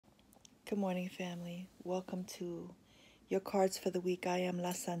Good morning, family. Welcome to your cards for the week. I am La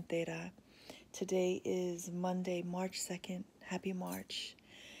Santera. Today is Monday, March 2nd. Happy March.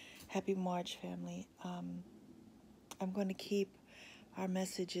 Happy March, family. I'm going to keep our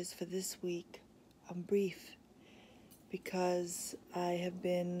messages for this week brief because I have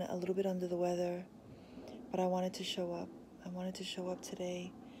been a little bit under the weather, but I wanted to show up. I wanted to show up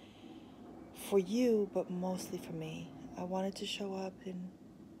today for you, but mostly for me. I wanted to show up, and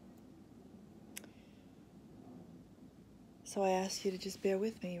so I ask you to just bear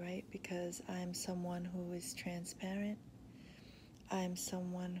with me, right? Because I'm someone who is transparent. I'm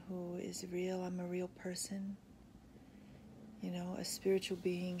someone who is real. I'm a real person. You know, a spiritual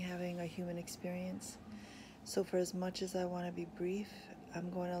being having a human experience. So for as much as I want to be brief, I'm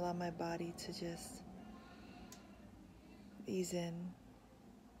going to allow my body to just ease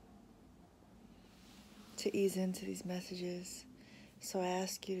into these messages. So I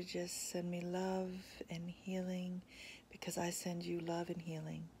ask you to just send me love and healing, because I send you love and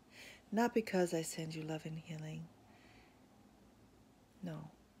healing. Not because I send you love and healing. No.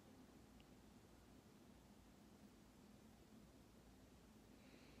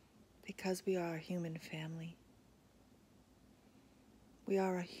 Because we are a human family. We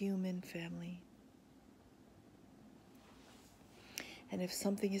are a human family. And if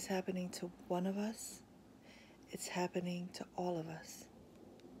something is happening to one of us, it's happening to all of us.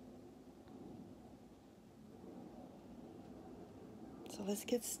 So let's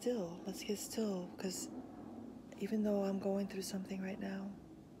get still. Let's get still, because even though I'm going through something right now,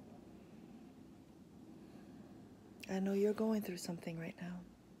 I know you're going through something right now.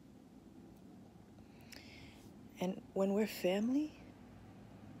 And when we're family,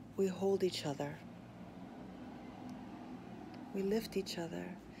 we hold each other. We lift each other.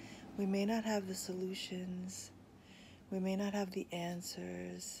 We may not have the solutions. We may not have the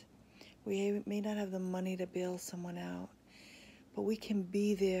answers. We may not have the money to bail someone out. But we can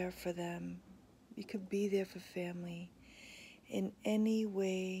be there for them. You could be there for family in any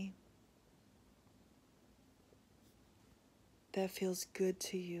way that feels good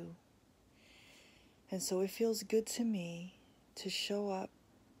to you. And so it feels good to me to show up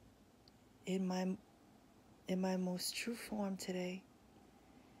in my most true form today,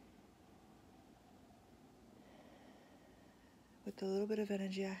 with the little bit of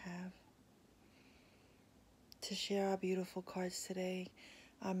energy I have, to share our beautiful cards today,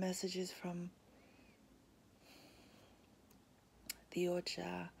 our messages from the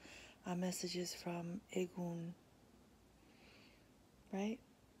Ocha, our messages from Egun, right?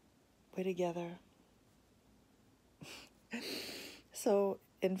 We're together. So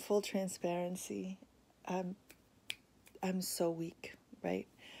in full transparency, I'm so weak, right?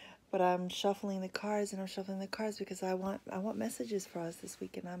 But I'm shuffling the cards, and I'm shuffling the cards because I want messages for us this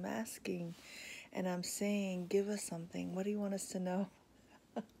week, and I'm asking, and I'm saying, give us something. What do you want us to know?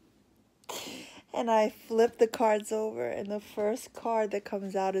 And I flip the cards over, and the first card that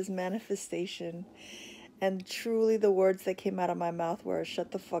comes out is manifestation. And truly the words that came out of my mouth were,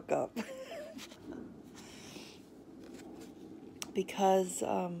 shut the fuck up. Because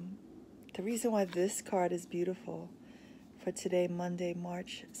the reason why this card is beautiful for today, Monday,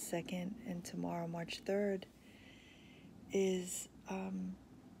 March 2nd, and tomorrow, March 3rd, is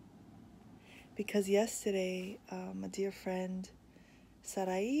because yesterday a dear friend,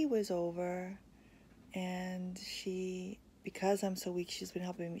 Sarai, was over, and because I'm so weak, she's been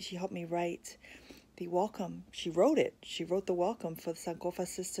helping me. She helped me write the welcome. She wrote it. She wrote the welcome for the Sankofa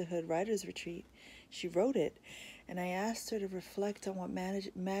Sisterhood Writers Retreat. She wrote it. And I asked her to reflect on what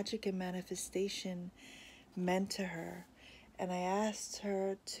magic and manifestation meant to her. And I asked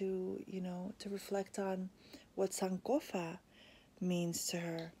her to, to reflect on what Sankofa means to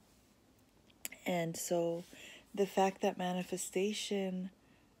her. And so the fact that manifestation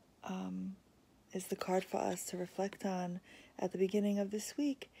is the card for us to reflect on at the beginning of this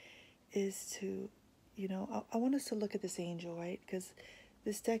week is to, I want us to look at this angel, right? Because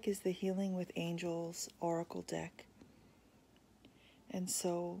this deck is the Healing with Angels Oracle deck. And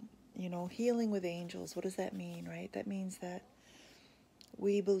so, healing with angels, what does that mean, right? That means that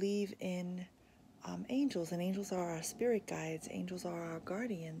we believe in angels, and angels are our spirit guides. Angels are our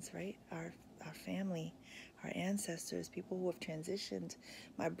guardians, right? Our family, our ancestors, people who have transitioned.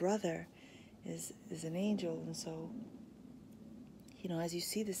 My brother is an angel, and so, as you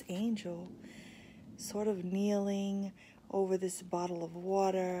see this angel sort of kneeling over this bottle of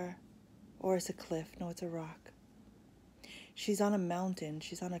water, or it's a cliff. No, it's a rock. She's on a mountain.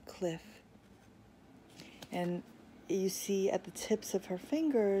 She's on a cliff. And you see at the tips of her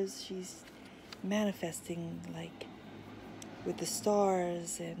fingers, she's manifesting like with the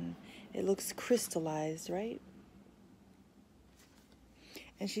stars, and it looks crystallized, right?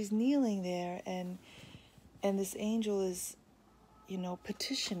 And she's kneeling there, and this angel is,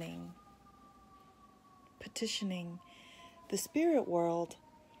 petitioning the spirit world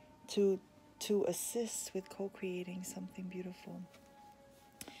to assist with co-creating something beautiful.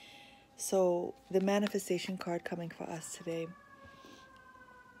 So the manifestation card coming for us today,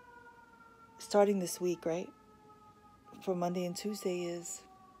 starting this week, right? For Monday and Tuesday, is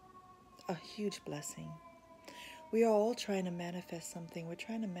a huge blessing. We are all trying to manifest something. We're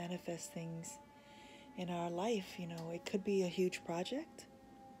trying to manifest things in our life. It could be a huge project.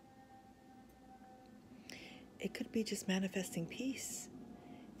 It could be just manifesting peace.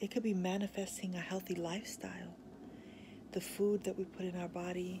 It could be manifesting a healthy lifestyle. The food that we put in our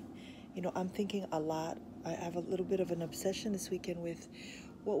body. I'm thinking a lot. I have a little bit of an obsession this weekend with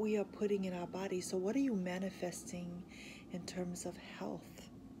what we are putting in our body. So what are you manifesting in terms of health,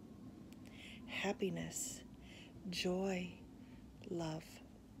 happiness, joy, love?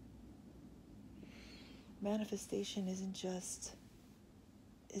 Manifestation isn't just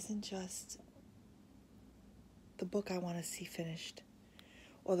the book I want to see finished,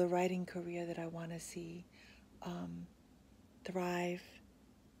 or the writing career that I want to see thrive.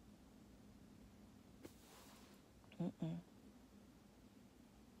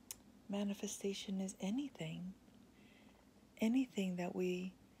 Manifestation is anything that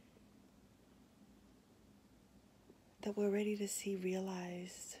we're ready to see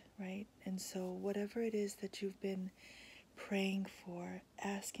realized, right? And so whatever it is that you've been praying for,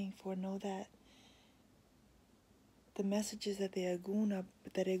 asking for, know that the messages that the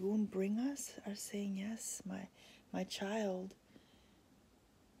Egun bring us are saying, yes, my child,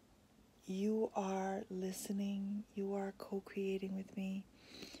 you are listening, you are co-creating with me.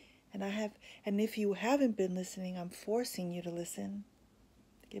 And if you haven't been listening, I'm forcing you to listen.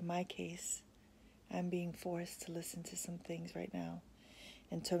 In my case, I'm being forced to listen to some things right now.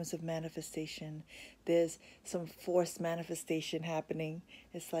 In terms of manifestation, there's some forced manifestation happening.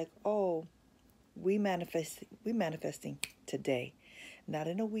 It's like, oh, we manifesting today, not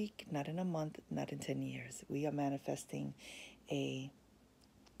in a week, not in a month, not in 10 years. We are manifesting a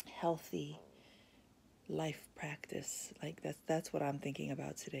healthy life practice. Like that's what I'm thinking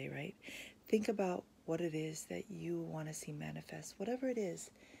about today, right? Think about what it is that you want to see manifest, whatever it is.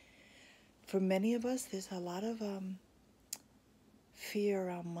 For many of us, there's a lot of fear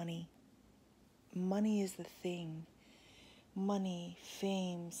around money. Money is the thing. Money,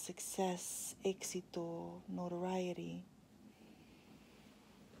 fame, success, éxito, notoriety.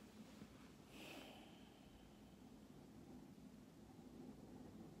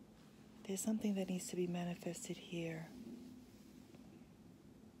 There's something that needs to be manifested here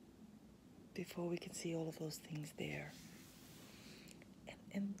before we can see all of those things there.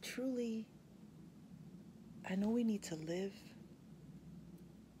 And truly, I know we need to live,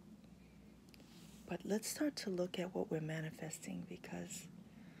 but let's start to look at what we're manifesting, because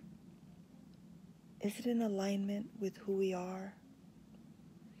is it in alignment with who we are?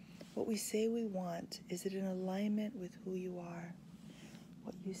 What we say we want, is it in alignment with who you are?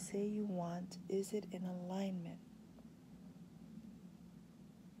 What you say you want, is it in alignment?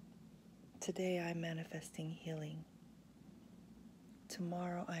 Today I'm manifesting healing.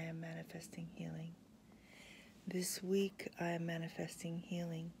 Tomorrow I am manifesting healing. This week I am manifesting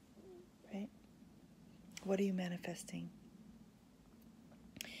healing, right? What are you manifesting?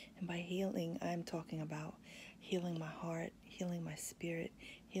 And by healing, I'm talking about healing my heart, healing my spirit,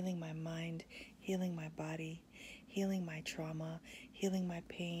 healing my mind, healing my body, healing my trauma, healing my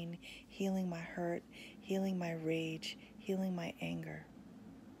pain, healing my hurt, healing my rage, healing my anger,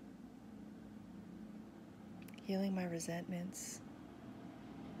 healing my resentments,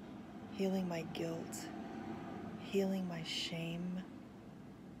 healing my guilt, healing my shame.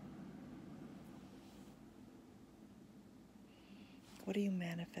 What are you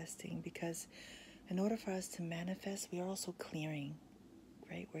manifesting? Because in order for us to manifest, we are also clearing,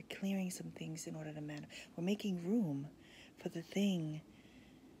 right? We're clearing some things in order to manifest. We're making room for the thing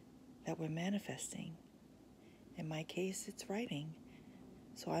that we're manifesting. In my case, it's writing.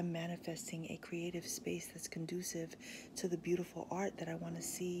 So I'm manifesting a creative space that's conducive to the beautiful art that I want to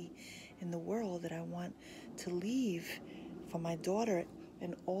see in the world, that I want to leave for my daughter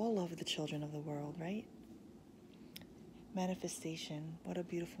and all of the children of the world, right? Manifestation, what a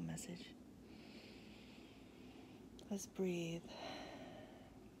beautiful message. Let's breathe.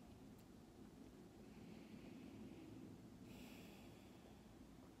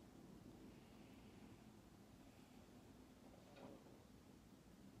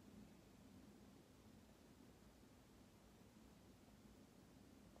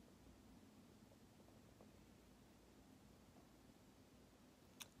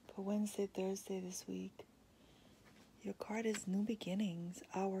 For Wednesday, Thursday this week, your card is New Beginnings.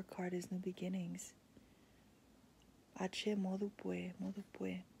 Our card is New Beginnings. Ache modupue,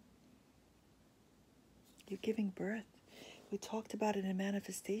 modupue. You're giving birth. We talked about it in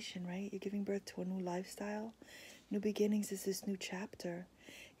manifestation, right? You're giving birth to a new lifestyle. New beginnings is this new chapter.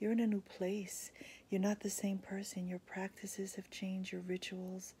 You're in a new place. You're not the same person. Your practices have changed, your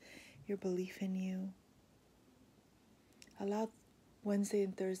rituals, your belief in you. Allow Wednesday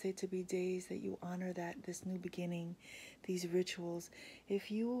and Thursday to be days that you honor this new beginning, these rituals.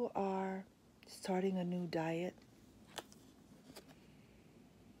 If you are starting a new diet,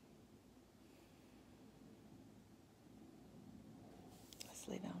 let's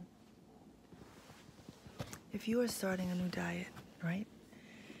lay down. If you are starting a new diet, right?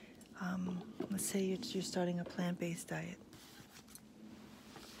 Let's say you're starting a plant-based diet,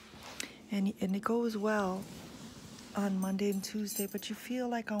 and it goes well on Monday and Tuesday, but you feel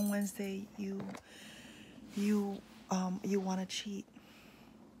like on Wednesday you want to cheat.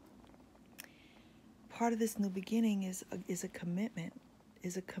 Part of this new beginning is a commitment,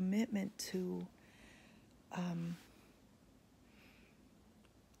 to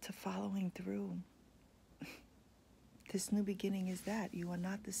following through. This new beginning is that you are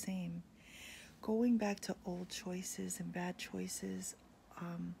not the same. Going back to old choices and bad choices,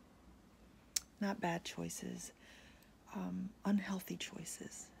 not bad choices, unhealthy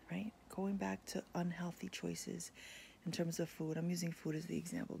choices, right? Going back to unhealthy choices in terms of food. I'm using food as the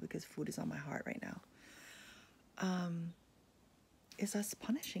example because food is on my heart right now. Is us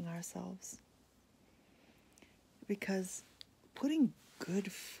punishing ourselves. Because putting good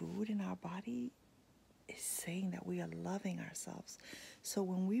food in our body is saying that we are loving ourselves. So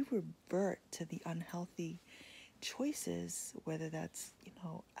when we revert to the unhealthy choices, whether that's,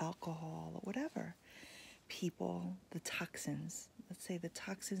 alcohol or whatever, people, the toxins, let's say the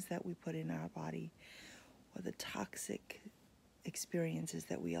toxins that we put in our body, or the toxic experiences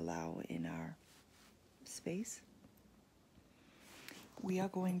that we allow in our space, we are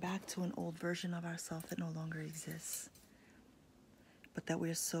going back to an old version of ourselves that no longer exists, but that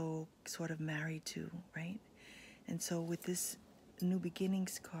we're so sort of married to, right? And so with this new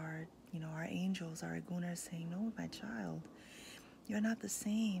beginnings card, our angels, our Aguna, are saying, no, my child, you're not the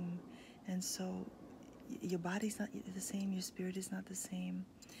same. And so your body's not the same, your spirit is not the same.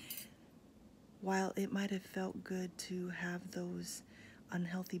 While it might have felt good to have those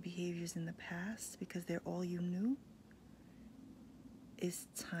unhealthy behaviors in the past because they're all you knew, it's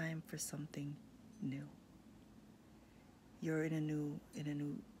time for something new. You're in a new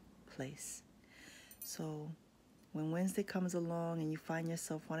place. So when Wednesday comes along and you find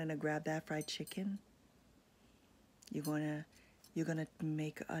yourself wanting to grab that fried chicken, you're gonna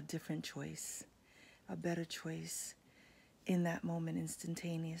make a different choice, a better choice in that moment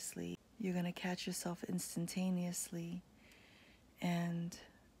instantaneously. You're gonna catch yourself instantaneously and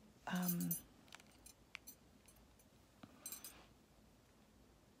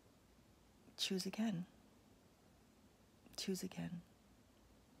choose again. Choose again.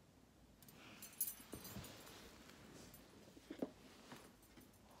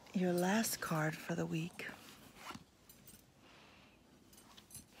 Your last card for the week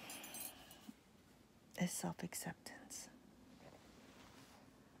is self-acceptance.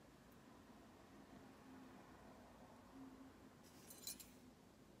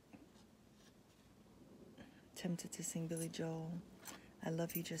 Tempted to sing Billy Joel, I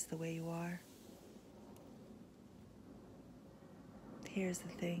love you just the way you are. Here's the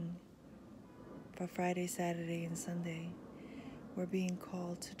thing. For Friday, Saturday, and Sunday, we're being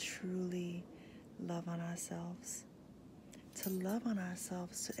called to truly love on ourselves. To love on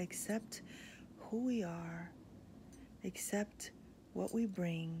ourselves, to accept who we are, accept what we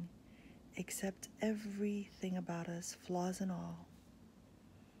bring, accept everything about us, flaws and all.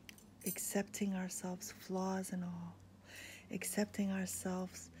 Accepting ourselves, flaws and all. Accepting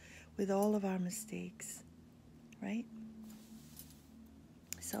ourselves with all of our mistakes, right?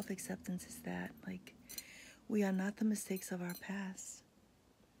 Self-acceptance is that, we are not the mistakes of our past.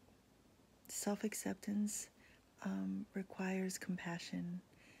 Self-acceptance requires compassion.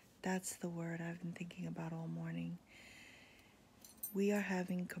 That's the word I've been thinking about all morning. We are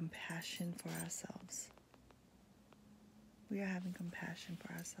having compassion for ourselves. We are having compassion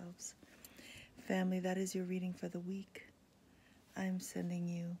for ourselves. Family, that is your reading for the week. I'm sending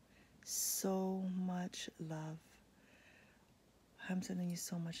you so much love. I'm sending you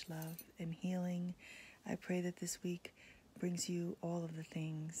so much love and healing. I pray that this week brings you all of the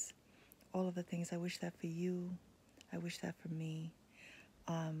things. All of the things. I wish that for you. I wish that for me.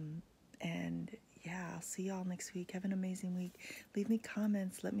 And yeah, I'll see y'all next week. Have an amazing week. Leave me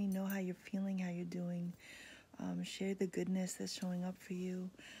comments. Let me know how you're feeling, how you're doing. Share the goodness that's showing up for you.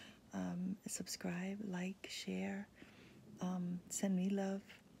 Subscribe, like, share. Send me love.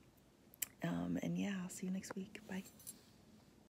 And yeah, I'll see you next week. Bye.